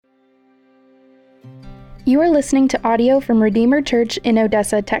You are listening to audio from Redeemer Church in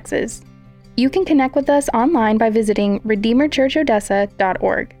Odessa, Texas. You can connect with us online by visiting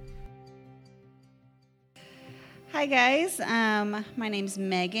redeemerchurchodessa.org. Hi guys, my name's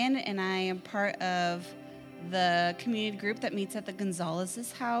Megan and I am part of the community group that meets at the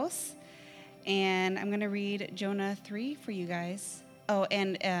Gonzalez's house. And I'm going to read Jonah 3 for you guys. Oh,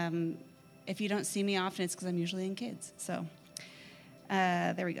 and if you don't see me often, it's because I'm usually in kids. So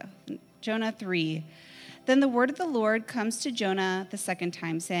there we go. Jonah 3. Then the word of the Lord comes to Jonah the second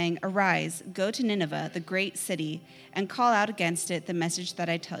time, saying, "Arise, go to Nineveh, the great city, and call out against it the message that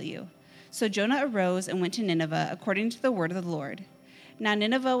I tell you." So Jonah arose and went to Nineveh according to the word of the Lord. Now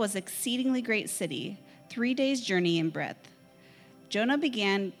Nineveh was an exceedingly great city, 3 days' journey in breadth. Jonah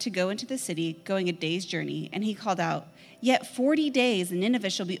began to go into the city, going a day's journey, and he called out, "Yet 40 days, and Nineveh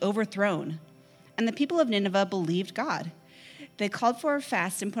shall be overthrown." And the people of Nineveh believed God. They called for a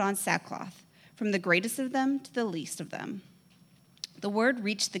fast and put on sackcloth, from the greatest of them to the least of them. The word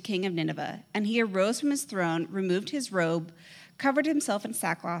reached the king of Nineveh, and he arose from his throne, removed his robe, covered himself in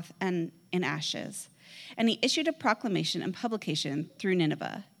sackcloth and in ashes. And he issued a proclamation and publication through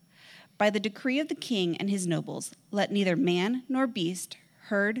Nineveh. By the decree of the king and his nobles, let neither man nor beast,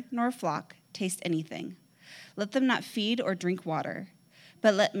 herd nor flock taste anything. Let them not feed or drink water,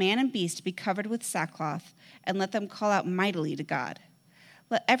 but let man and beast be covered with sackcloth, and let them call out mightily to God.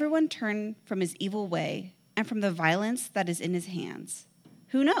 Let everyone turn from his evil way and from the violence that is in his hands.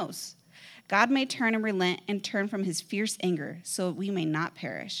 Who knows? God may turn and relent and turn from his fierce anger so we may not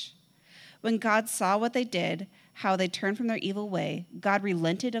perish. When God saw what they did, how they turned from their evil way, God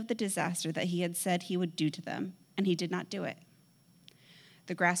relented of the disaster that he had said he would do to them, and he did not do it.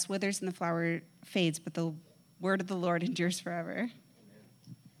 The grass withers and the flower fades, but the word of the Lord endures forever.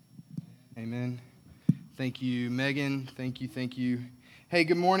 Amen. Thank you, Megan. Thank you. Hey,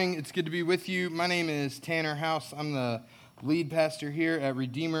 good morning. It's good to be with you. My name is Tanner House. I'm the lead pastor here at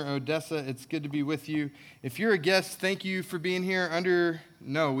Redeemer Odessa. It's good to be with you. If you're a guest, thank you for being here.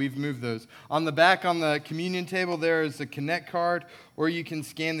 We've moved those. On the back on the communion table, there is a Connect card, or you can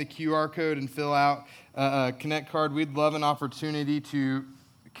scan the QR code and fill out a Connect card. We'd love an opportunity to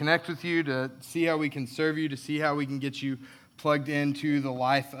connect with you, to see how we can serve you, to see how we can get you plugged into the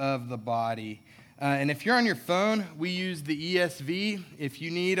life of the body. And if you're on your phone, we use the ESV. If you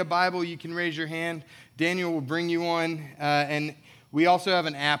need a Bible, you can raise your hand. Daniel will bring you one. And we also have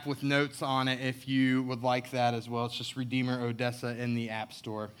an app with notes on it if you would like that as well. It's just Redeemer Odessa in the App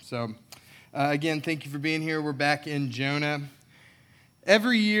Store. So, again, thank you for being here. We're back in Jonah.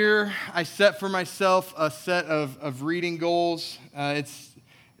 Every year, I set for myself a set of reading goals. It's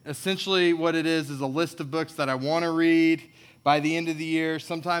essentially what it is a list of books that I want to read by the end of the year.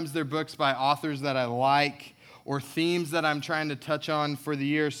 Sometimes they're books by authors that I like or themes that I'm trying to touch on for the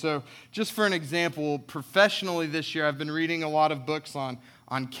year. So just for an example, professionally this year, I've been reading a lot of books on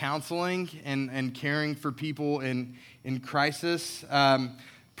counseling and caring for people in crisis.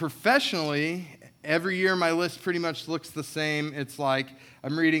 Professionally, every year my list pretty much looks the same. It's like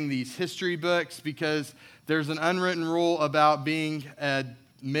I'm reading these history books because there's an unwritten rule about being a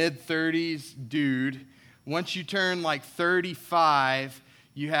mid-30s dude. Once you turn like 35,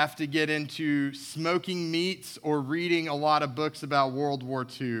 you have to get into smoking meats or reading a lot of books about World War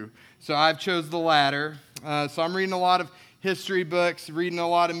II. So I've chose the latter. So I'm reading a lot of history books, reading a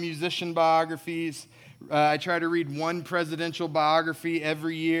lot of musician biographies. I try to read one presidential biography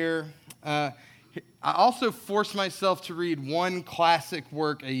every year. I also force myself to read one classic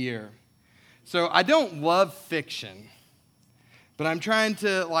work a year. So I don't love fiction, but I'm trying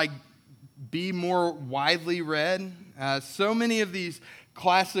to be more widely read. So many of these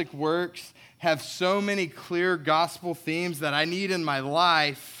classic works have so many clear gospel themes that I need in my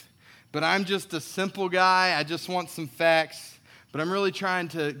life, but I'm just a simple guy. I just want some facts, but I'm really trying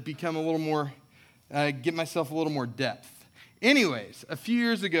to become a little more, get myself a little more depth. Anyways, a few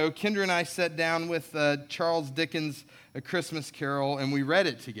years ago, Kendra and I sat down with Charles Dickens' A Christmas Carol, and we read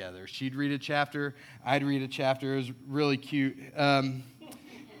it together. She'd read a chapter, I'd read a chapter. It was really cute.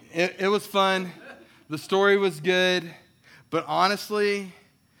 It was fun. The story was good. But honestly,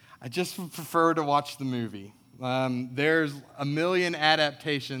 I just prefer to watch the movie. There's a million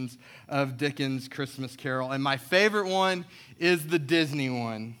adaptations of Dickens' Christmas Carol, and my favorite one is the Disney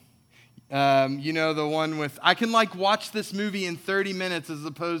one. The one with, I can watch this movie in 30 minutes as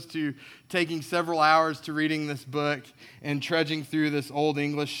opposed to taking several hours to reading this book and trudging through this old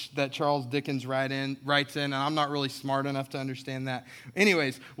English that Charles Dickens writes in, and I'm not really smart enough to understand that.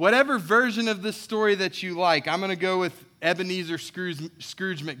 Anyways, whatever version of this story that you like, I'm going to go with Ebenezer Scrooge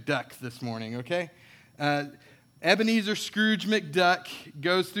McDuck this morning, okay? Ebenezer Scrooge McDuck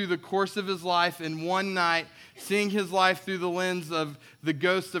goes through the course of his life in one night, seeing his life through the lens of the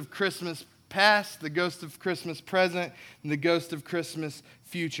ghost of Christmas past, the ghost of Christmas present, and the ghost of Christmas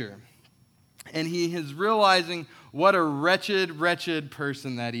future. And he is realizing what a wretched, wretched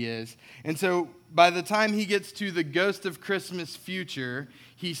person that he is. And so by the time he gets to the ghost of Christmas future,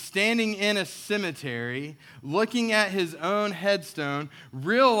 he's standing in a cemetery, looking at his own headstone,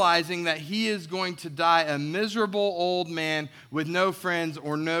 realizing that he is going to die a miserable old man with no friends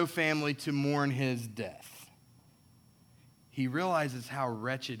or no family to mourn his death. He realizes how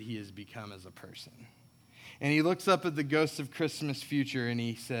wretched he has become as a person. And he looks up at the ghost of Christmas future and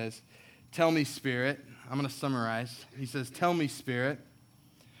he says, "Tell me, Spirit." I'm going to summarize. He says, "Tell me, Spirit,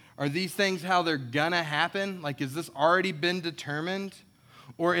 are these things how they're going to happen? Like, has this already been determined?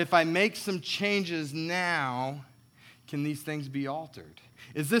 Or if I make some changes now, can these things be altered?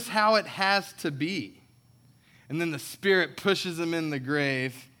 Is this how it has to be?" And then the Spirit pushes him in the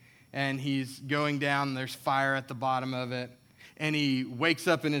grave, and he's going down. There's fire at the bottom of it, and he wakes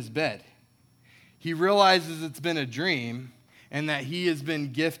up in his bed. He realizes it's been a dream and that he has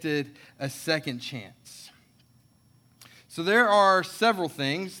been gifted a second chance. So there are several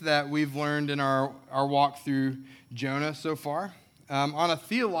things that we've learned in our walk through Jonah so far. On a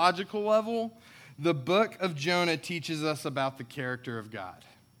theological level, the book of Jonah teaches us about the character of God.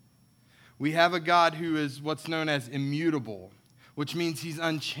 We have a God who is what's known as immutable, which means he's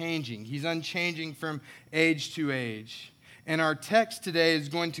unchanging. He's unchanging from age to age. And our text today is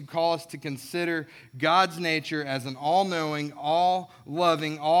going to call us to consider God's nature as an all-knowing,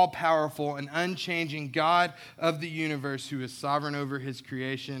 all-loving, all-powerful, and unchanging God of the universe who is sovereign over his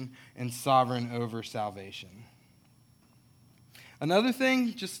creation and sovereign over salvation. Another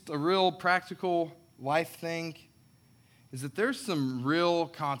thing, just a real practical life thing, is that there's some real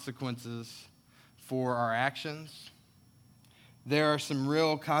consequences for our actions. There are some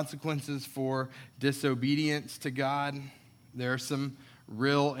real consequences for disobedience to God. There are some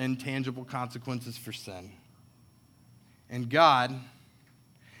real intangible consequences for sin. And God,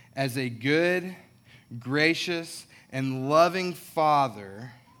 as a good, gracious, and loving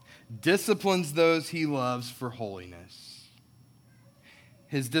Father, disciplines those he loves for holiness.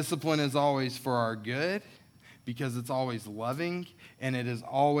 His discipline is always for our good because it's always loving and it is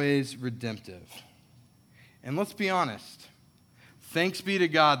always redemptive. And let's be honest, thanks be to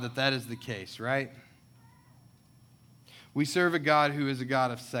God that that is the case, right? We serve a God who is a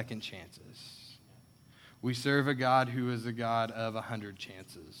God of second chances. We serve a God who is a God of 100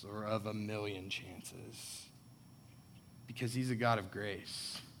 chances or of 1,000,000 chances. Because he's a God of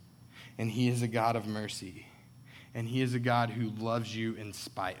grace. And he is a God of mercy. And he is a God who loves you in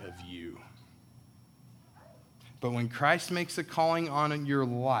spite of you. But when Christ makes a calling on your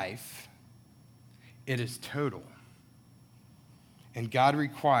life, it is total. And God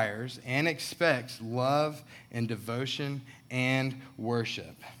requires and expects love and devotion and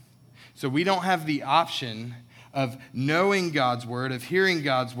worship. So we don't have the option of knowing God's word, of hearing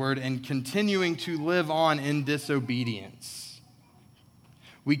God's word, and continuing to live on in disobedience.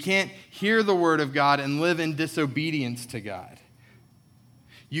 We can't hear the word of God and live in disobedience to God.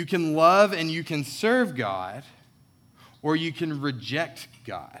 You can love and you can serve God, or you can reject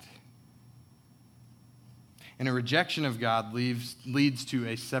God. And a rejection of God leads to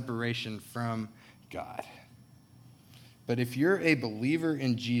a separation from God. But if you're a believer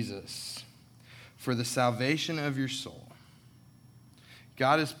in Jesus for the salvation of your soul,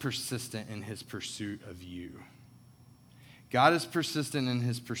 God is persistent in his pursuit of you. God is persistent in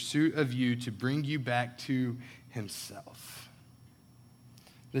his pursuit of you to bring you back to himself.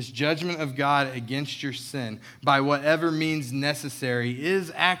 This judgment of God against your sin, by whatever means necessary,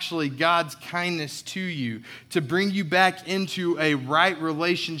 is actually God's kindness to you to bring you back into a right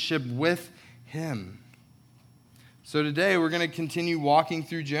relationship with him. So today we're going to continue walking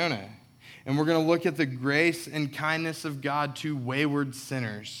through Jonah, and we're going to look at the grace and kindness of God to wayward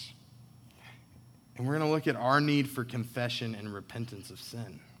sinners. And we're going to look at our need for confession and repentance of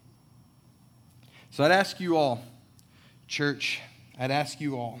sin. So I'd ask you all, church, I'd ask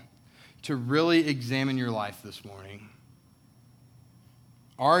you all to really examine your life this morning.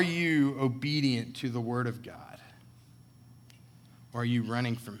 Are you obedient to the word of God? Or are you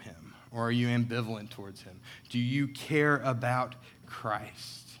running from him? Or are you ambivalent towards him? Do you care about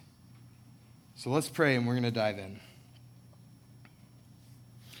Christ? So let's pray and we're going to dive in.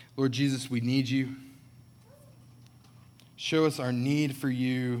 Lord Jesus, we need you. Show us our need for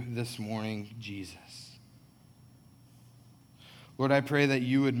you this morning, Jesus. Lord, I pray that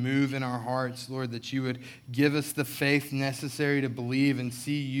you would move in our hearts, Lord, that you would give us the faith necessary to believe and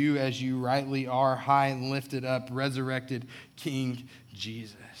see you as you rightly are, high and lifted up, resurrected King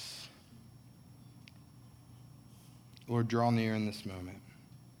Jesus. Lord, draw near in this moment.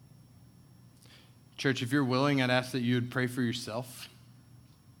 Church, if you're willing, I'd ask that you would pray for yourself.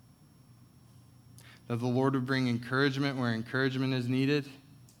 That the Lord would bring encouragement where encouragement is needed.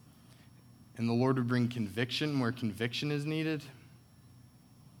 And the Lord would bring conviction where conviction is needed.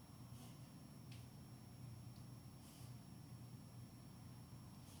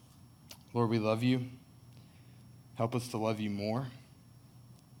 Lord, we love you. Help us to love you more.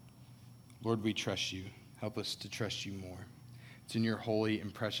 Lord, we trust you. Help us to trust you more. It's in your holy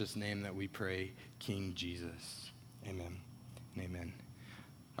and precious name that we pray, King Jesus. Amen and amen.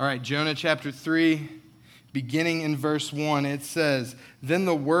 All right, Jonah chapter 3, beginning in verse 1, it says, "Then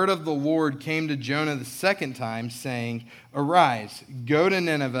the word of the Lord came to Jonah the second time, saying, 'Arise, go to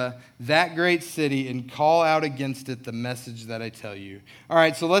Nineveh, that great city, and call out against it the message that I tell you.'" All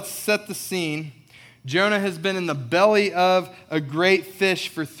right, so let's set the scene. Jonah has been in the belly of a great fish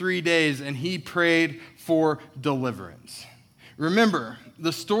for 3 days, and he prayed for deliverance. Remember,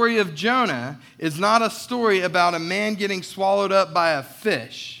 the story of Jonah is not a story about a man getting swallowed up by a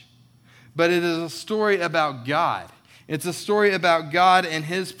fish, but it is a story about God. It's a story about God and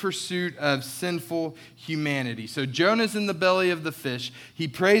his pursuit of sinful humanity. So Jonah's in the belly of the fish. He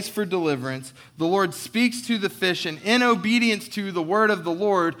prays for deliverance. The Lord speaks to the fish, and in obedience to the word of the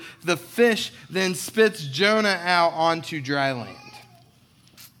Lord, the fish then spits Jonah out onto dry land.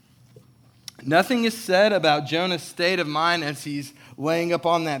 Nothing is said about Jonah's state of mind as he's laying up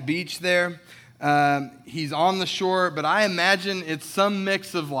on that beach there. He's on the shore, but I imagine it's some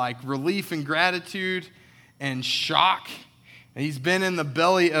mix of like relief and gratitude and shock. He's been in the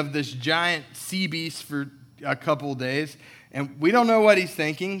belly of this giant sea beast for a couple of days, and we don't know what he's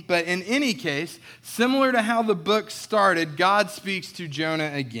thinking, but in any case, similar to how the book started, God speaks to Jonah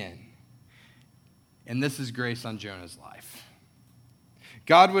again. And this is grace on Jonah's life.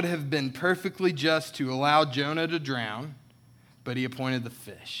 God would have been perfectly just to allow Jonah to drown, but he appointed the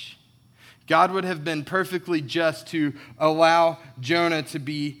fish. God would have been perfectly just to allow Jonah to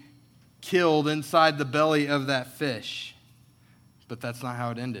be killed inside the belly of that fish, but that's not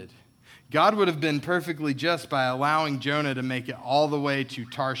how it ended. God would have been perfectly just by allowing Jonah to make it all the way to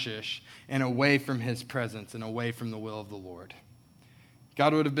Tarshish and away from his presence and away from the will of the Lord.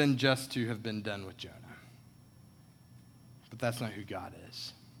 God would have been just to have been done with Jonah. But that's not who God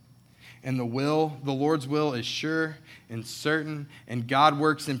is. And the Lord's will is sure and certain, and God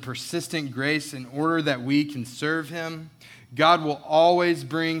works in persistent grace in order that we can serve him. God will always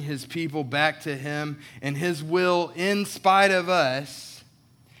bring his people back to him, and his will, in spite of us,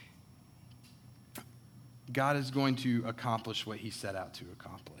 God is going to accomplish what he set out to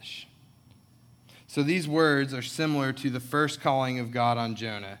accomplish. So these words are similar to the first calling of God on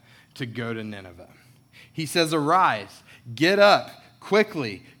Jonah to go to Nineveh. He says, "Arise, get up,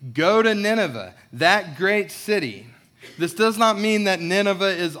 quickly, go to Nineveh, that great city." This does not mean that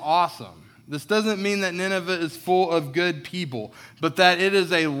Nineveh is awesome. This doesn't mean that Nineveh is full of good people, but that it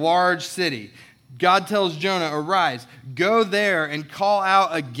is a large city. God tells Jonah, "Arise, go there and call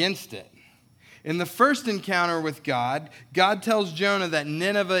out against it." In the first encounter with God, God tells Jonah that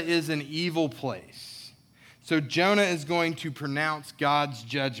Nineveh is an evil place. So Jonah is going to pronounce God's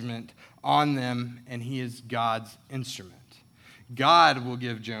judgment on them, and he is God's instrument. God will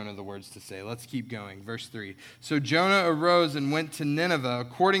give Jonah the words to say. Let's keep going. Verse 3. "So Jonah arose and went to Nineveh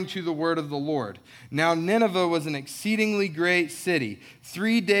according to the word of the Lord. Now Nineveh was an exceedingly great city,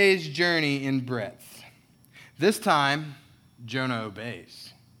 3 days' journey in breadth." This time, Jonah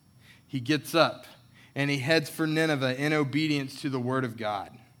obeys. He gets up and he heads for Nineveh in obedience to the word of God.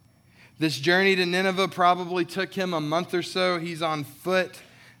 This journey to Nineveh probably took him a month or so. He's on foot.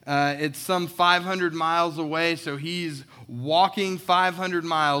 It's some 500 miles away, so he's walking 500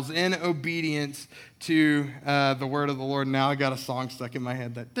 miles in obedience to the word of the Lord. Now I got a song stuck in my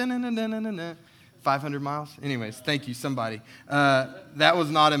head that 500 miles. Anyways, thank you, somebody. That was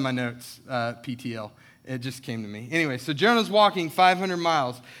not in my notes, PTL. It just came to me. Anyway, so Jonah's walking 500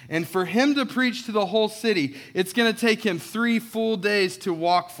 miles, and for him to preach to the whole city, it's going to take him 3 full days to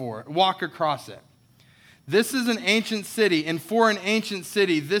walk across it. This is an ancient city, and for an ancient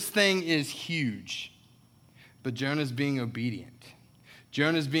city, this thing is huge. But Jonah's being obedient.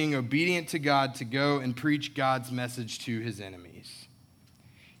 Jonah's being obedient to God to go and preach God's message to his enemies.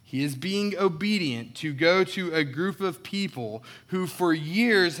 He is being obedient to go to a group of people who for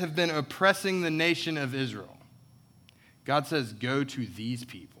years have been oppressing the nation of Israel. God says, go to these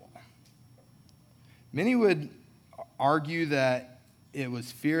people. Many would argue that it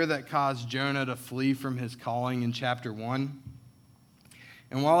was fear that caused Jonah to flee from his calling in chapter 1.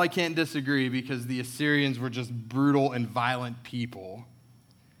 And while I can't disagree because the Assyrians were just brutal and violent people,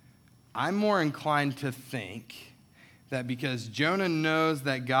 I'm more inclined to think that because Jonah knows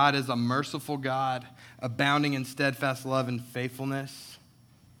that God is a merciful God, abounding in steadfast love and faithfulness,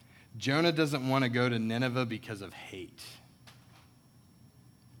 Jonah doesn't want to go to Nineveh because of hate.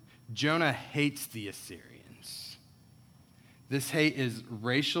 Jonah hates the Assyrians. This hate is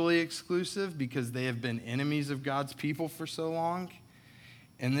racially exclusive because they have been enemies of God's people for so long.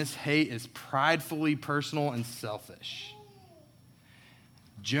 And this hate is pridefully personal and selfish.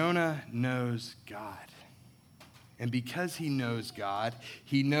 Jonah knows God. And because he knows God,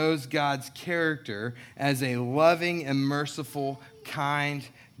 he knows God's character as a loving and merciful, kind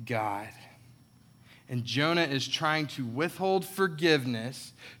God. And Jonah is trying to withhold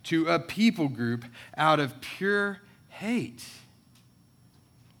forgiveness to a people group out of pure hate.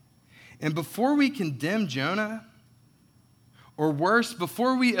 And before we condemn Jonah, or worse,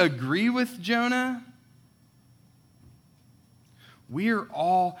 before we agree with Jonah, we are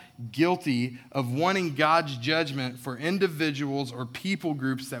all guilty of wanting God's judgment for individuals or people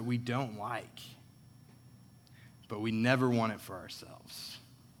groups that we don't like. But we never want it for ourselves.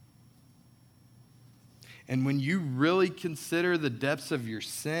 And when you really consider the depths of your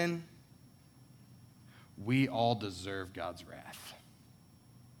sin, we all deserve God's wrath.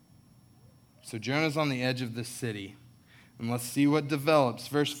 So Jonah's on the edge of the city. And let's see what develops.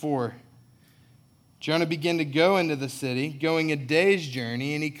 Verse 4. Jonah began to go into the city, going a day's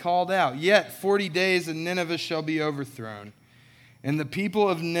journey, and he called out, "Yet 40 days and Nineveh shall be overthrown." And the people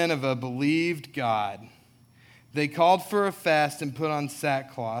of Nineveh believed God. They called for a fast and put on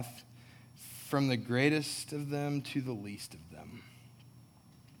sackcloth, from the greatest of them to the least of them.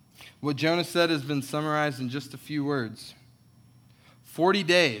 What Jonah said has been summarized in just a few words. 40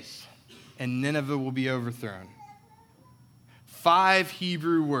 days and Nineveh will be overthrown. 5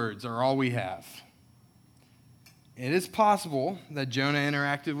 Hebrew words are all we have. It is possible that Jonah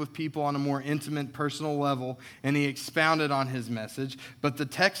interacted with people on a more intimate, personal level, and he expounded on his message, but the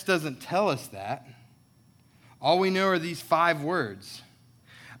text doesn't tell us that. All we know are these 5 words.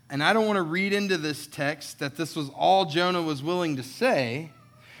 And I don't want to read into this text that this was all Jonah was willing to say.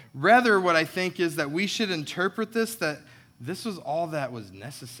 Rather, what I think is that we should interpret this that this was all that was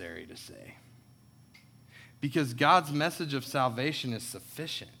necessary to say. Because God's message of salvation is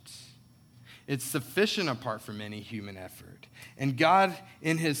sufficient. It's sufficient apart from any human effort. And God,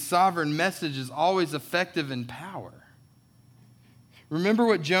 in his sovereign message, is always effective in power. Remember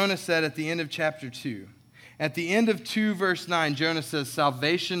what Jonah said at the end of chapter 2. At the end of 2, verse 9, Jonah says,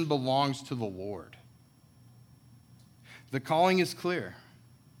 "Salvation belongs to the Lord." The calling is clear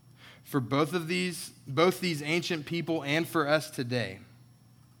for both these ancient people and for us today.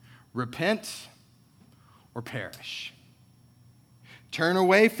 Repent or perish. Turn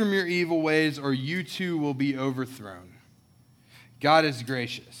away from your evil ways, or you too will be overthrown. God is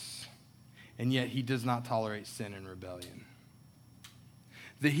gracious, and yet he does not tolerate sin and rebellion.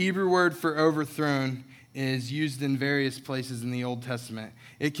 The Hebrew word for overthrown is used in various places in the Old Testament.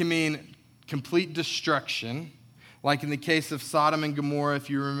 It can mean complete destruction, like in the case of Sodom and Gomorrah, if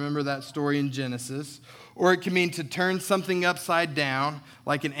you remember that story in Genesis. Or it can mean to turn something upside down,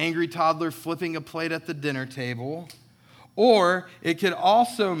 like an angry toddler flipping a plate at the dinner table. Or it could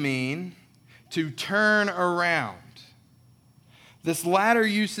also mean to turn around. This latter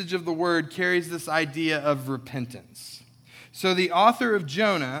usage of the word carries this idea of repentance. So the author of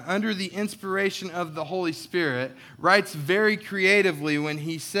Jonah, under the inspiration of the Holy Spirit, writes very creatively when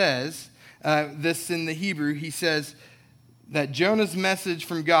he says, this in the Hebrew, he says that Jonah's message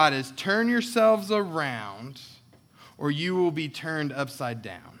from God is, turn yourselves around or you will be turned upside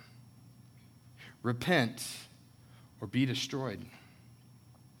down. Repent or be destroyed.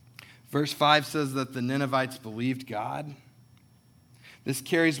 Verse 5 says that the Ninevites believed God. This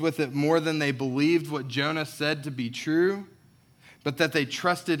carries with it more than they believed what Jonah said to be true, but that they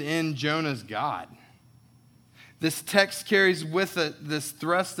trusted in Jonah's God. This text carries with it this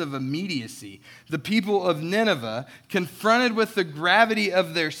thrust of immediacy. The people of Nineveh, confronted with the gravity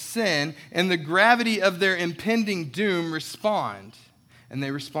of their sin and the gravity of their impending doom, respond, and they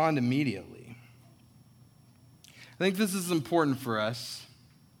respond immediately. I think this is important for us.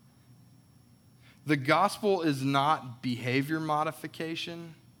 The gospel is not behavior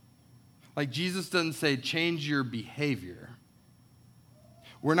modification. Like Jesus doesn't say, change your behavior.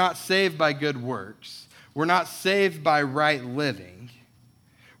 We're not saved by good works. We're not saved by right living.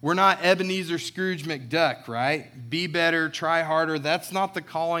 We're not Ebenezer Scrooge McDuck, right? Be better, try harder. That's not the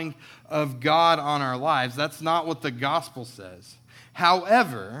calling of God on our lives. That's not what the gospel says.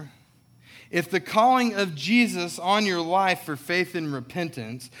 However, if the calling of Jesus on your life for faith and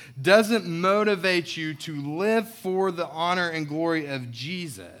repentance doesn't motivate you to live for the honor and glory of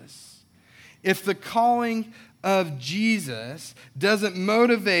Jesus, if the calling of Jesus doesn't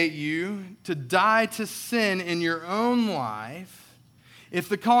motivate you to die to sin in your own life, if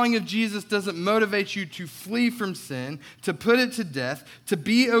the calling of Jesus doesn't motivate you to flee from sin, to put it to death, to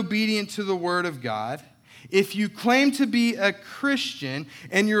be obedient to the Word of God, if you claim to be a Christian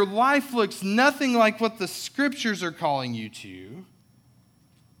and your life looks nothing like what the Scriptures are calling you to,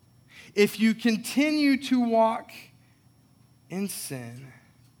 if you continue to walk in sin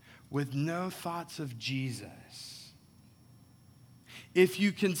with no thoughts of Jesus, if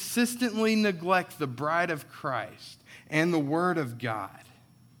you consistently neglect the bride of Christ and the Word of God,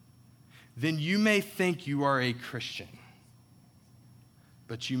 then you may think you are a Christian,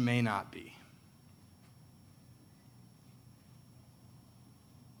 but you may not be.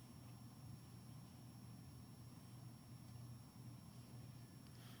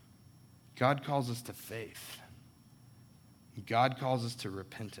 God calls us to faith. God calls us to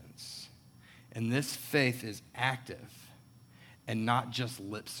repentance. And this faith is active and not just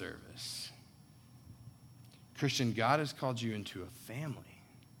lip service. Christian, God has called you into a family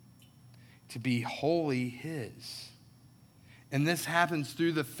to be wholly His. And this happens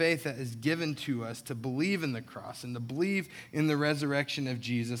through the faith that is given to us to believe in the cross and to believe in the resurrection of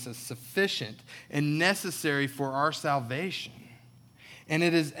Jesus as sufficient and necessary for our salvation. And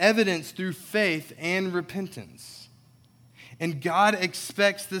it is evidenced through faith and repentance. And God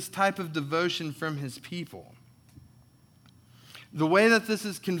expects this type of devotion from His people. The way that this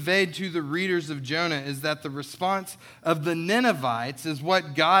is conveyed to the readers of Jonah is that the response of the Ninevites is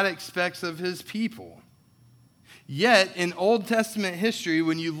what God expects of His people. Yet, in Old Testament history,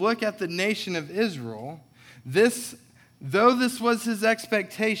 when you look at the nation of Israel, though this was His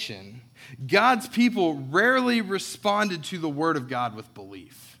expectation, God's people rarely responded to the Word of God with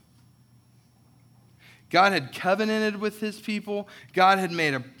belief. God had covenanted with His people. God had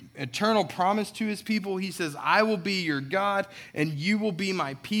made an eternal promise to His people. He says, I will be your God and you will be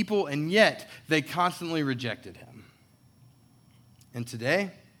my people. And yet they constantly rejected Him. And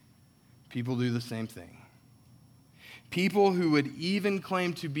today, people do the same thing. People who would even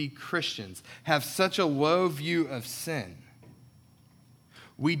claim to be Christians have such a low view of sin.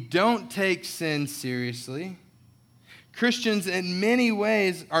 We don't take sin seriously. Christians, in many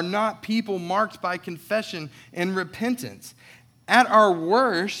ways, are not people marked by confession and repentance. At our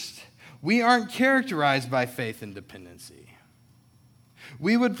worst, we aren't characterized by faith and dependency.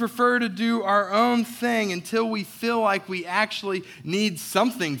 We would prefer to do our own thing until we feel like we actually need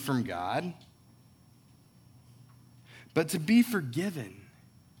something from God. But to be forgiven,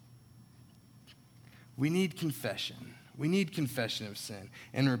 we need confession. We need confession of sin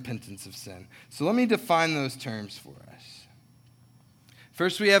and repentance of sin. So let me define those terms for us.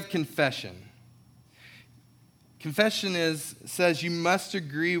 First, we have confession. Confession says you must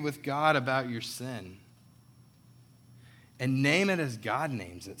agree with God about your sin and name it as God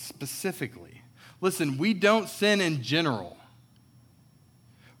names it specifically. Listen, we don't sin in general.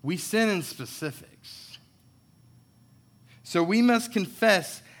 We sin in specifics. So we must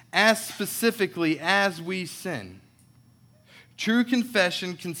confess as specifically as we sin. True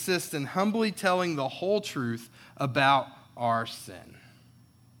confession consists in humbly telling the whole truth about our sin.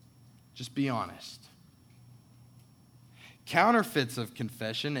 Just be honest. Counterfeits of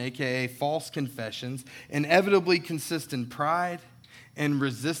confession, aka false confessions, inevitably consist in pride and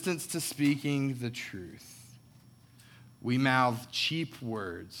resistance to speaking the truth. We mouth cheap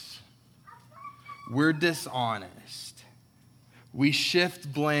words. We're dishonest. We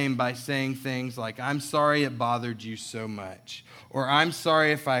shift blame by saying things like, I'm sorry it bothered you so much, or I'm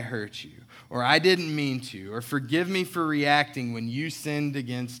sorry if I hurt you, or I didn't mean to, or forgive me for reacting when you sinned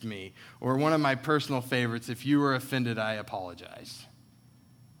against me, or one of my personal favorites, if you were offended, I apologize.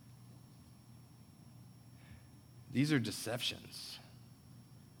 These are deceptions.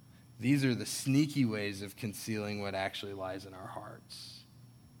 These are the sneaky ways of concealing what actually lies in our hearts.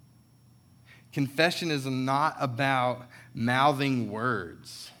 Confession is not about mouthing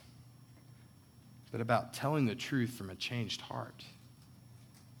words, but about telling the truth from a changed heart.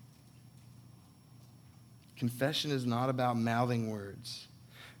 Confession is not about mouthing words,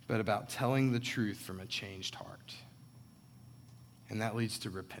 but about telling the truth from a changed heart. And that leads to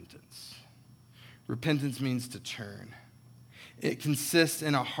repentance. Repentance means to turn. It consists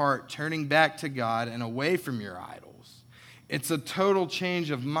in a heart turning back to God and away from your idols. It's a total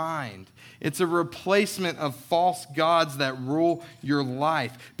change of mind. It's a replacement of false gods that rule your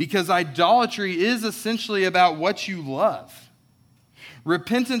life, because idolatry is essentially about what you love.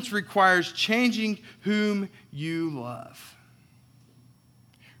 Repentance requires changing whom you love.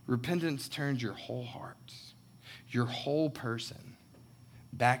 Repentance turns your whole heart, your whole person,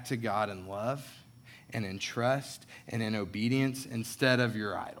 back to God in love and in trust and in obedience instead of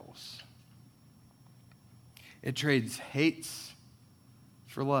your idols. It trades hates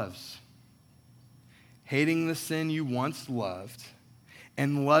for loves. Hating the sin you once loved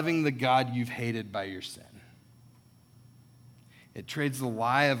and loving the God you've hated by your sin. It trades the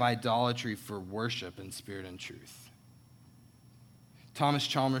lie of idolatry for worship in spirit and truth. Thomas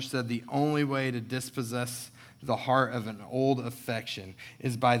Chalmers said the only way to dispossess the heart of an old affection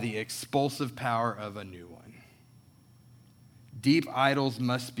is by the expulsive power of a new one. Deep idols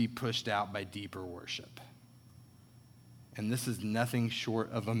must be pushed out by deeper worship. And this is nothing short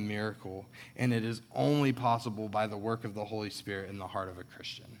of a miracle, and it is only possible by the work of the Holy Spirit in the heart of a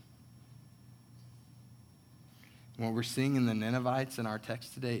Christian. And what we're seeing in the Ninevites in our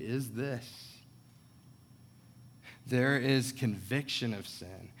text today is this. There is conviction of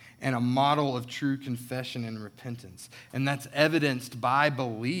sin and a model of true confession and repentance, and that's evidenced by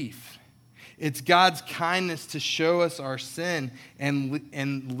belief. It's God's kindness to show us our sin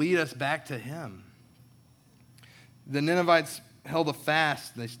and lead us back to Him. The Ninevites held a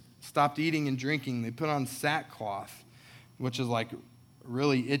fast. They stopped eating and drinking. They put on sackcloth, which is like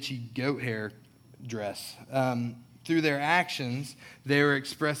really itchy goat hair dress. Through their actions, they were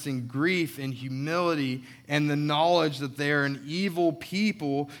expressing grief and humility and the knowledge that they are an evil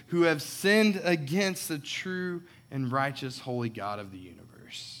people who have sinned against the true and righteous holy God of the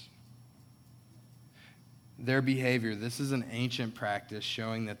universe. Their behavior, this is an ancient practice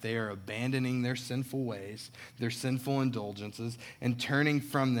showing that they are abandoning their sinful ways, their sinful indulgences, and turning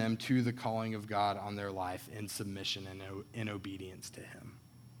from them to the calling of God on their life in submission and in obedience to Him.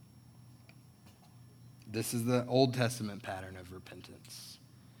 This is the Old Testament pattern of repentance.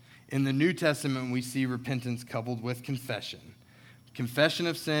 In the New Testament, we see repentance coupled with confession. Confession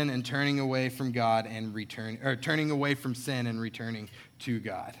of sin and turning away from God and turning away from sin and returning to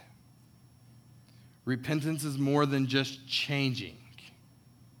God. Repentance is more than just changing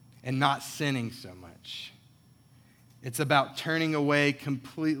and not sinning so much. It's about turning away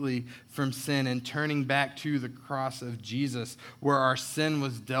completely from sin and turning back to the cross of Jesus, where our sin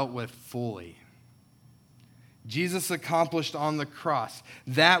was dealt with fully. Jesus accomplished on the cross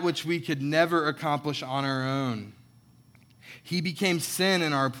that which we could never accomplish on our own. He became sin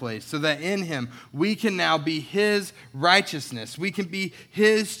in our place so that in Him we can now be His righteousness. We can be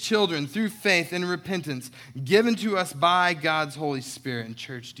His children through faith and repentance given to us by God's Holy Spirit. And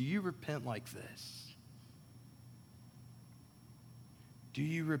church, do you repent like this? Do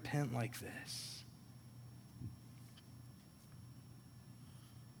you repent like this?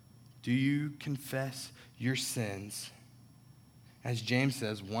 Do you confess your sins, as James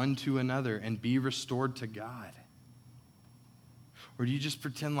says, one to another, and be restored to God? Or do you just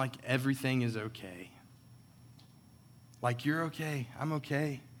pretend like everything is okay? Like you're okay, I'm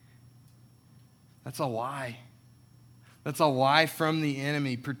okay. That's a lie. That's a lie from the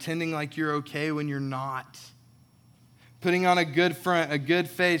enemy, pretending like you're okay when you're not. Putting on a good front, a good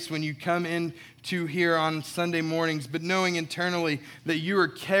face when you come into here on Sunday mornings, but knowing internally that you are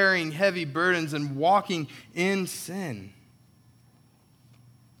carrying heavy burdens and walking in sin.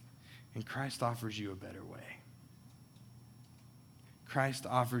 And Christ offers you a better way. Christ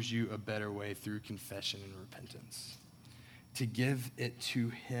offers you a better way through confession and repentance. To give it to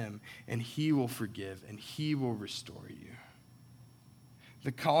Him, and He will forgive, and He will restore you.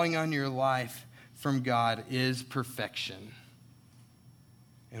 The calling on your life from God is perfection.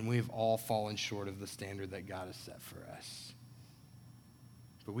 And we have all fallen short of the standard that God has set for us.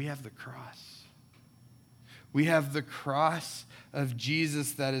 But we have the cross. We have the cross of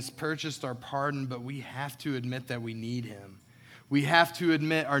Jesus that has purchased our pardon, but we have to admit that we need Him. We have to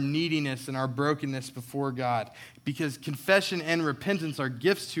admit our neediness and our brokenness before God, because confession and repentance are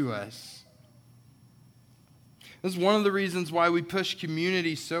gifts to us. This is one of the reasons why we push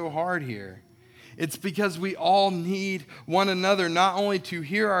community so hard here. It's because we all need one another, not only to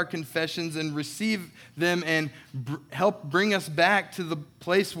hear our confessions and receive them and help bring us back to the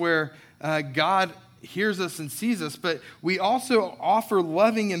place where God hears us and sees us, but we also offer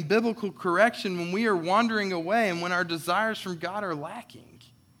loving and biblical correction when we are wandering away and when our desires from God are lacking.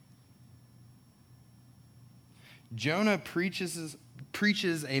 Jonah preaches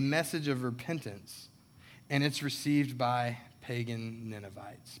a message of repentance, and it's received by pagan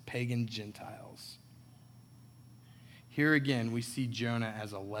Ninevites, pagan Gentiles. Here again, we see Jonah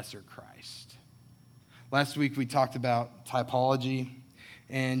as a lesser Christ. Last week, we talked about typology.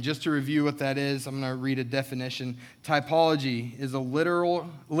 And just to review what that is, I'm going to read a definition. Typology is a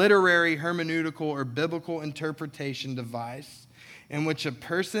literary, hermeneutical, or biblical interpretation device in which a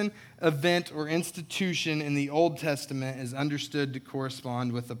person, event, or institution in the Old Testament is understood to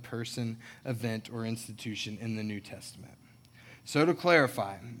correspond with a person, event, or institution in the New Testament. So to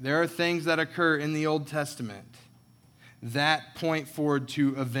clarify, there are things that occur in the Old Testament that point forward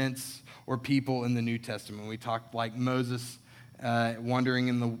to events or people in the New Testament. We talked like Moses wandering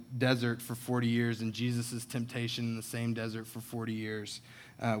in the desert for 40 years and Jesus' temptation in the same desert for 40 years.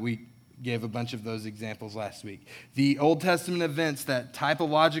 We gave a bunch of those examples last week. The Old Testament events that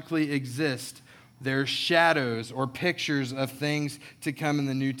typologically exist, they're shadows or pictures of things to come in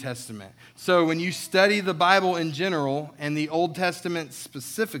the New Testament. So when you study the Bible in general and the Old Testament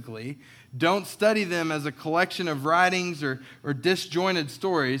specifically, don't study them as a collection of writings or disjointed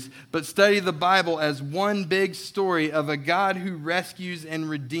stories, but study the Bible as one big story of a God who rescues and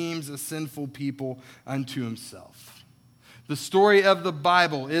redeems a sinful people unto himself. The story of the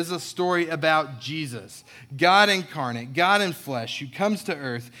Bible is a story about Jesus, God incarnate, God in flesh, who comes to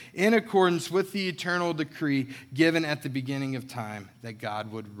earth in accordance with the eternal decree given at the beginning of time that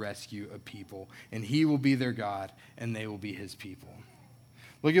God would rescue a people, and he will be their God, and they will be his people.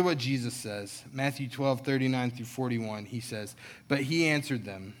 Look at what Jesus says. Matthew 12:39-41, he says, "But he answered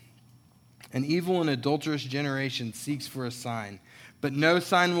them, an evil and adulterous generation seeks for a sign, but no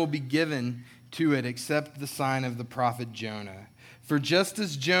sign will be given to it except the sign of the prophet Jonah. For just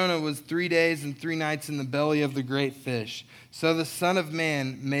as Jonah was 3 days and 3 nights in the belly of the great fish, so the Son of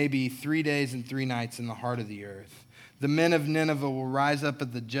Man may be 3 days and 3 nights in the heart of the earth. The men of Nineveh will rise up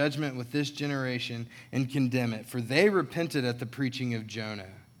at the judgment with this generation and condemn it, for they repented at the preaching of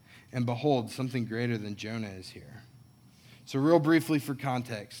Jonah. And behold, something greater than Jonah is here." So real briefly for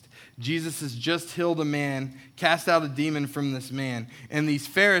context, Jesus has just healed a man, cast out a demon from this man. And these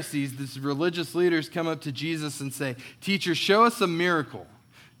Pharisees, these religious leaders, come up to Jesus and say, "Teacher, show us a miracle.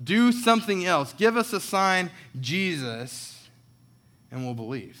 Do something else. Give us a sign, Jesus, and we'll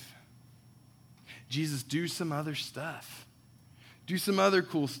believe." Jesus, do some other stuff. Do some other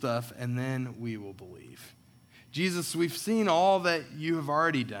cool stuff, and then we will believe. Jesus, we've seen all that you have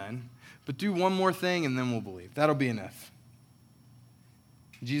already done, but do one more thing, and then we'll believe. That'll be enough.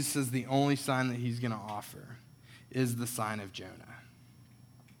 Jesus says the only sign that he's going to offer is the sign of Jonah.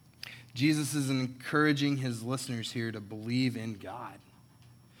 Jesus is encouraging his listeners here to believe in God,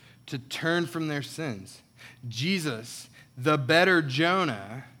 to turn from their sins. Jesus, the better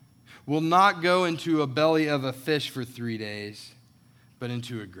Jonah, will not go into a belly of a fish for 3 days, but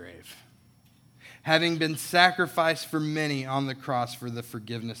into a grave, having been sacrificed for many on the cross for the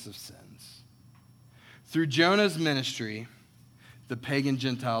forgiveness of sins. Through Jonah's ministry, the pagan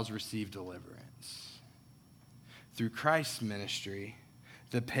Gentiles receive deliverance. Through Christ's ministry,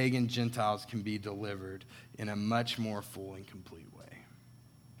 the pagan Gentiles can be delivered in a much more full and complete way.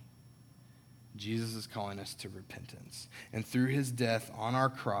 Jesus is calling us to repentance. And through his death on our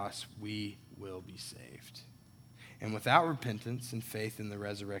cross, we will be saved. And without repentance and faith in the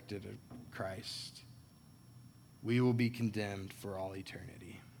resurrected Christ, we will be condemned for all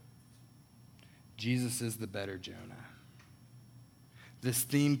eternity. Jesus is the better Jonah. This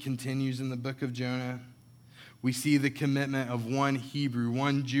theme continues in the book of Jonah. We see the commitment of one Hebrew,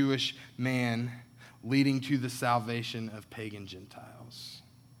 one Jewish man, leading to the salvation of pagan Gentiles.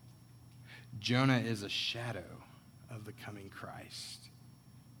 Jonah is a shadow of the coming Christ.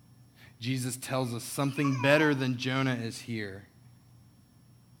 Jesus tells us something better than Jonah is here,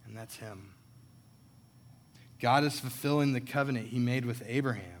 and that's him. God is fulfilling the covenant he made with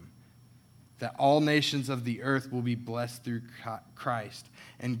Abraham, that all nations of the earth will be blessed through Christ,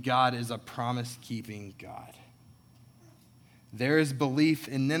 and God is a promise-keeping God. There is belief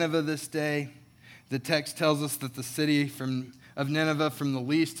in Nineveh this day. The text tells us that the city of Nineveh, from the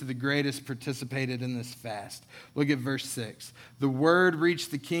least to the greatest, participated in this fast. Look at verse 6. "The word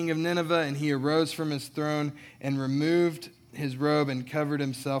reached the king of Nineveh, and he arose from his throne and removed his robe and covered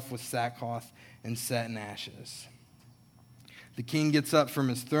himself with sackcloth and sat in ashes." The king gets up from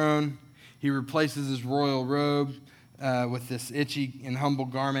his throne. He replaces his royal robe with this itchy and humble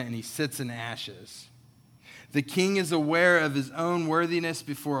garment, and he sits in ashes. The king is aware of his own worthiness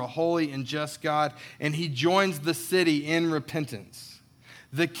before a holy and just God, and he joins the city in repentance.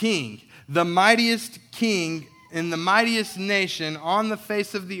 The king, the mightiest king in the mightiest nation on the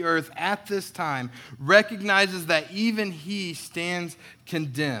face of the earth at this time, recognizes that even he stands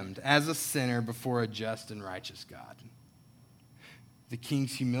condemned as a sinner before a just and righteous God. The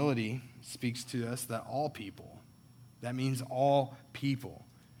king's humility speaks to us that all people, That means all people,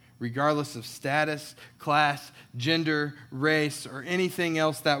 regardless of status, class, gender, race, or anything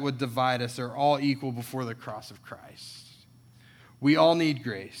else that would divide us, are all equal before the cross of Christ. We all need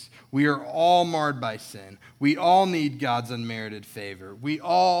grace. We are all marred by sin. We all need God's unmerited favor. We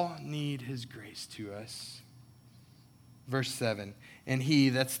all need his grace to us. Verse 7, and he,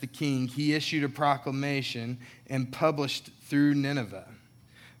 that's the king, he issued a proclamation and published through Nineveh.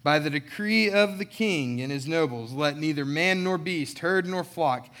 By the decree of the king and his nobles, let neither man nor beast, herd nor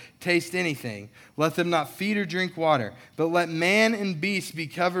flock taste anything. Let them not feed or drink water, but let man and beast be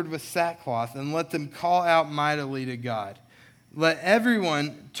covered with sackcloth, and let them call out mightily to God. Let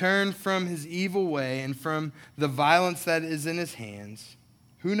everyone turn from his evil way and from the violence that is in his hands.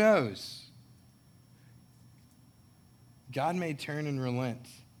 Who knows? God may turn and relent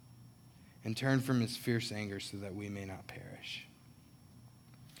and turn from his fierce anger so that we may not perish.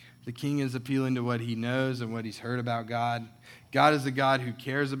 The king is appealing to what he knows and what he's heard about God. God is a God who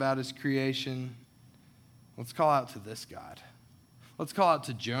cares about his creation. Let's call out to this God. Let's call out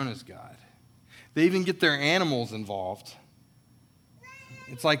to Jonah's God. They even get their animals involved.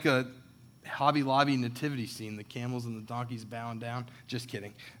 It's like a Hobby Lobby nativity scene, the camels and the donkeys bowing down. Just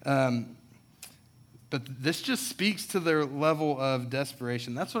kidding. But this just speaks to their level of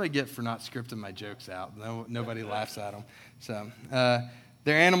desperation. That's what I get for not scripting my jokes out. Nobody laughs at them. So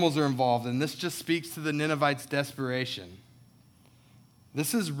their animals are involved, and this just speaks to the Ninevites' desperation.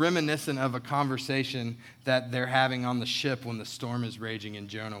 This is reminiscent of a conversation that they're having on the ship when the storm is raging in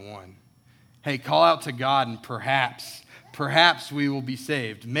Jonah 1. Hey, call out to God, and perhaps we will be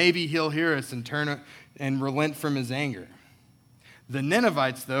saved. Maybe he'll hear us and turn and relent from his anger. The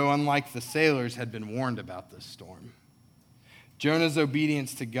Ninevites, though, unlike the sailors, had been warned about this storm. Jonah's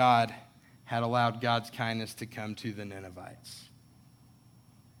obedience to God had allowed God's kindness to come to the Ninevites.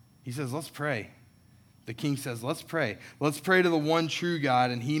 He says, let's pray. The king says, let's pray. Let's pray to the one true God,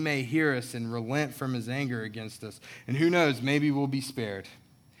 and he may hear us and relent from his anger against us. And who knows, maybe we'll be spared.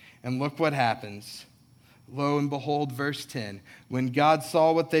 And look what happens. Lo and behold, verse 10, when God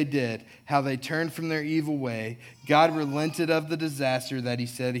saw what they did, how they turned from their evil way, God relented of the disaster that he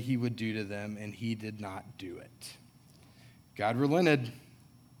said he would do to them, and he did not do it. God relented.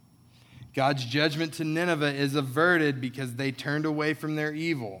 God's judgment to Nineveh is averted because they turned away from their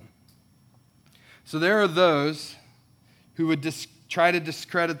evil. So there are those who would try to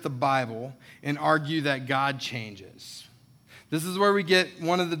discredit the Bible and argue that God changes. This is where we get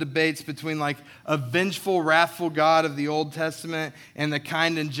one of the debates between like a vengeful, wrathful God of the Old Testament and the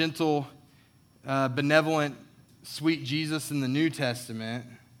kind and gentle, benevolent, sweet Jesus in the New Testament.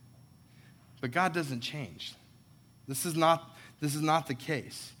 But God doesn't change. This is not the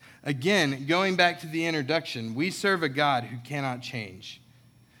case. Again, going back to the introduction, we serve a God who cannot change.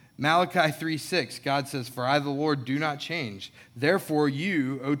 Malachi 3:6, God says, "For I, the Lord, do not change. Therefore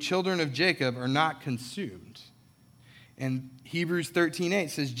you, O children of Jacob, are not consumed." And Hebrews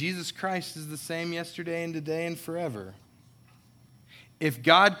 13:8 says, Jesus Christ is the same yesterday and today and forever. If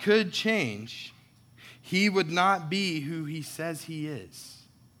God could change, he would not be who he says he is.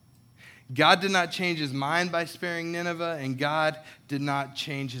 God did not change his mind by sparing Nineveh, and God did not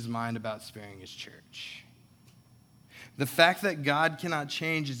change his mind about sparing his church. The fact that God cannot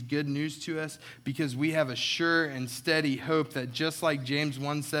change is good news to us because we have a sure and steady hope that just like James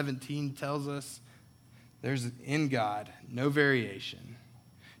 1:17 tells us, there's in God no variation,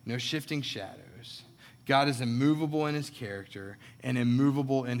 no shifting shadows. God is immovable in his character and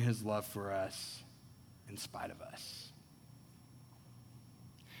immovable in his love for us in spite of us.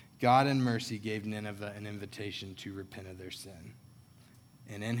 God in mercy gave Nineveh an invitation to repent of their sin.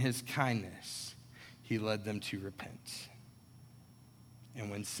 And in his kindness, he led them to repent.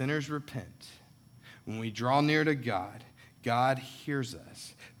 And when sinners repent, when we draw near to God, God hears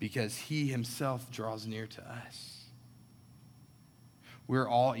us because he himself draws near to us. We're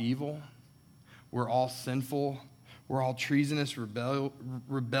all evil. We're all sinful. We're all treasonous rebels.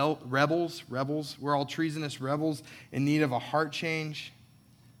 We're all treasonous rebels in need of a heart change.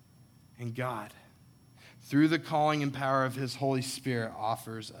 And God, through the calling and power of his Holy Spirit,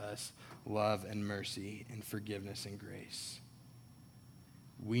 offers us love and mercy and forgiveness and grace.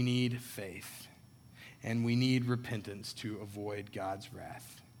 We need faith, and we need repentance to avoid God's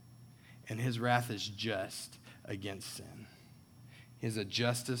wrath. And his wrath is just against sin. He has a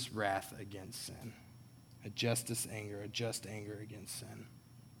justice wrath against sin, a just anger against sin.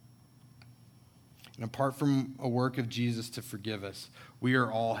 And apart from a work of Jesus to forgive us, we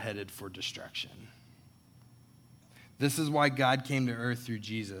are all headed for destruction. This is why God came to earth through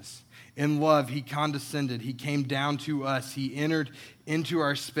Jesus. In love, he condescended. He came down to us. He entered into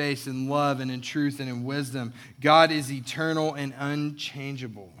our space in love and in truth and in wisdom. God is eternal and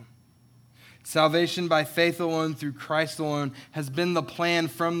unchangeable. Salvation by faith alone through Christ alone has been the plan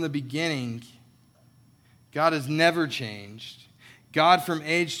from the beginning. God has never changed. God from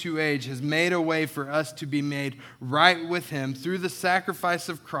age to age has made a way for us to be made right with him through the sacrifice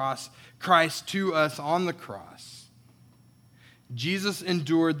of Christ to us on the cross. Jesus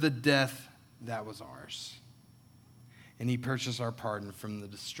endured the death that was ours, and he purchased our pardon from the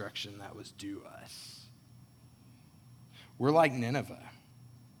destruction that was due us. We're like Nineveh.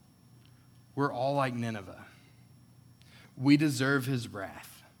 We're all like Nineveh. We deserve his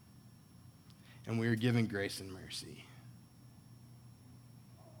wrath, and we are given grace and mercy.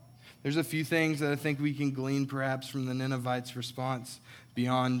 There's a few things that I think we can glean perhaps from the Ninevites' response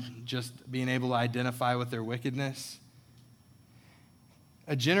beyond just being able to identify with their wickedness.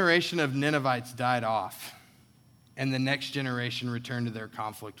 A generation of Ninevites died off, and the next generation returned to their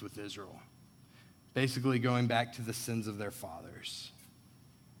conflict with Israel, basically going back to the sins of their fathers.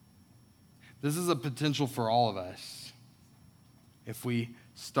 This is a potential for all of us. If we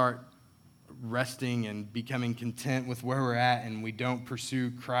start resting and becoming content with where we're at and we don't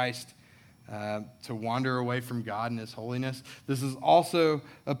pursue Christ to wander away from God and his holiness, this is also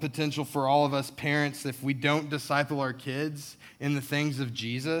a potential for all of us parents. If we don't disciple our kids in the things of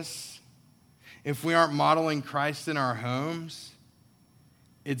Jesus, if we aren't modeling Christ in our homes,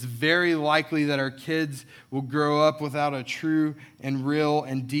 it's very likely that our kids will grow up without a true and real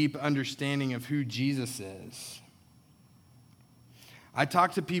and deep understanding of who Jesus is. I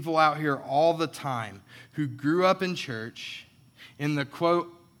talk to people out here all the time who grew up in church in the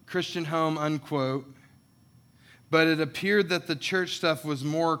quote, Christian home, unquote, but it appeared that the church stuff was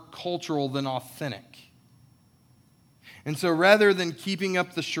more cultural than authentic. And so rather than keeping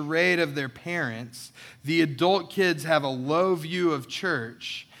up the charade of their parents, the adult kids have a low view of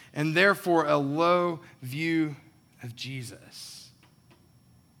church and therefore a low view of Jesus.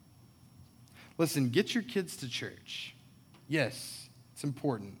 Listen, get your kids to church. Yes, it's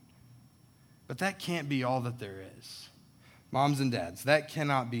important. But that can't be all that there is. Moms and dads, that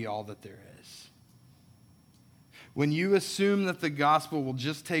cannot be all that there is. When you assume that the gospel will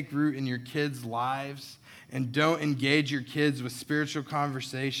just take root in your kids' lives and don't engage your kids with spiritual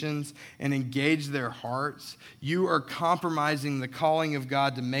conversations and engage their hearts, you are compromising the calling of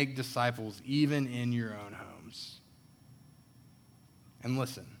God to make disciples even in your own homes. And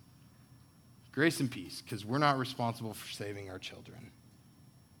listen, grace and peace, because we're not responsible for saving our children.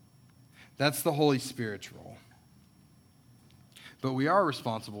 That's the Holy Spirit's role. But we are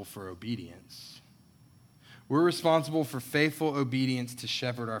responsible for obedience. We're responsible for faithful obedience to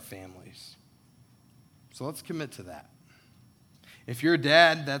shepherd our families. So let's commit to that. If you're a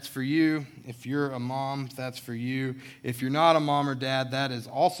dad, that's for you. If you're a mom, that's for you. If you're not a mom or dad, that is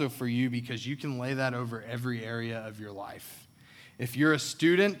also for you because you can lay that over every area of your life. If you're a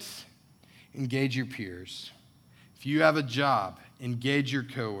student, engage your peers. If you have a job, engage your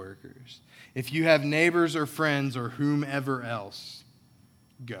coworkers. If you have neighbors or friends or whomever else,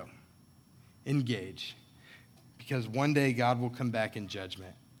 go. Engage. Because one day God will come back in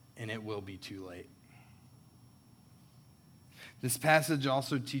judgment, and it will be too late. This passage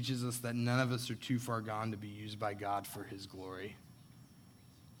also teaches us that none of us are too far gone to be used by God for his glory.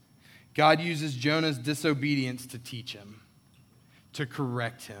 God uses Jonah's disobedience to teach him, to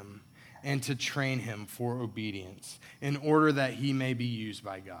correct him, and to train him for obedience in order that he may be used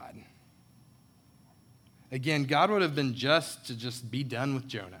by God. Again, God would have been just to just be done with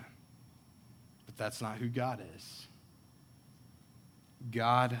Jonah, but that's not who God is.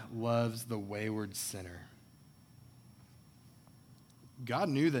 God loves the wayward sinner. God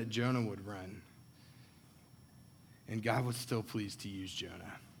knew that Jonah would run, and God was still pleased to use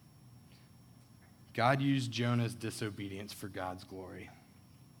Jonah. God used Jonah's disobedience for God's glory.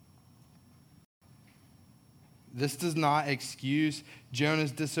 This does not excuse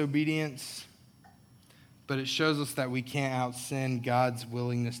Jonah's disobedience, but it shows us that we can't out-sin God's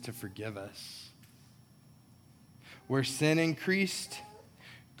willingness to forgive us. Where sin increased,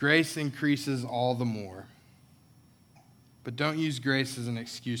 grace increases all the more. But don't use grace as an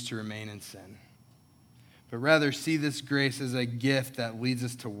excuse to remain in sin, but rather see this grace as a gift that leads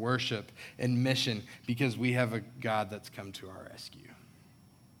us to worship and mission because we have a God that's come to our rescue.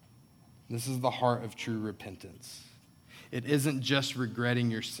 This is the heart of true repentance. It isn't just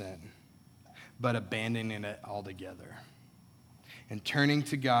regretting your sin, but abandoning it altogether and turning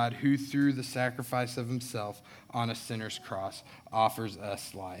to God who, through the sacrifice of himself on a sinner's cross, offers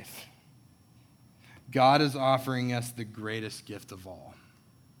us life. God is offering us the greatest gift of all,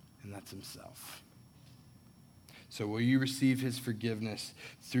 and that's himself. So will you receive his forgiveness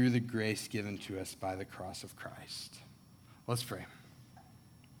through the grace given to us by the cross of Christ? Let's pray.